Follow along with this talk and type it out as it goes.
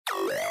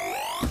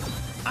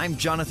I'm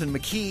Jonathan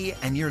McKee,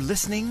 and you're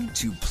listening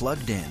to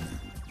Plugged In.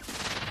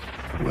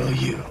 Will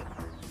you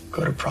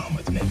go to prom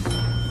with me?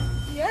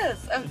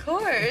 Yes, of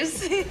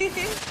course.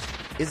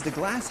 Is the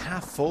glass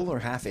half full or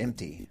half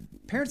empty?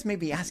 Parents may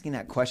be asking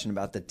that question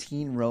about the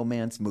teen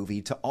romance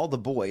movie To All the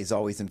Boys,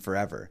 Always and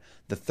Forever,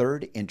 the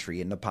third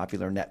entry in the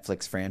popular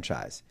Netflix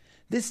franchise.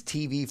 This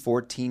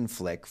TV-14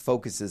 flick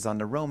focuses on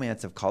the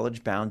romance of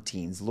college-bound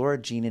teens Laura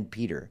Jean and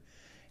Peter,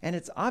 and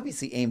it's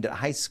obviously aimed at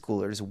high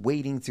schoolers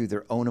wading through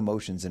their own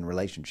emotions and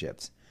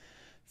relationships.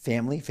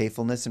 Family,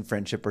 faithfulness, and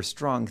friendship are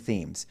strong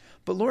themes,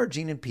 but Laura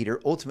Jean and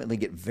Peter ultimately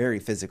get very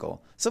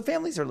physical, so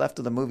families are left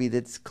with a movie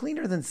that's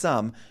cleaner than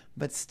some,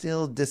 but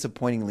still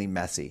disappointingly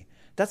messy.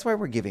 That's why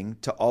we're giving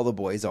To All the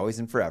Boys, Always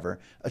and Forever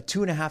a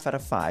 2.5 out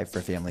of 5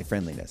 for family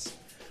friendliness.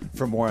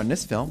 For more on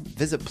this film,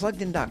 visit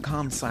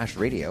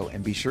pluggedin.com/radio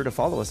and be sure to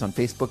follow us on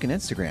Facebook and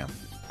Instagram.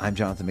 I'm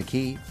Jonathan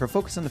McKee for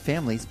Focus on the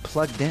Family's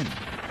Plugged In.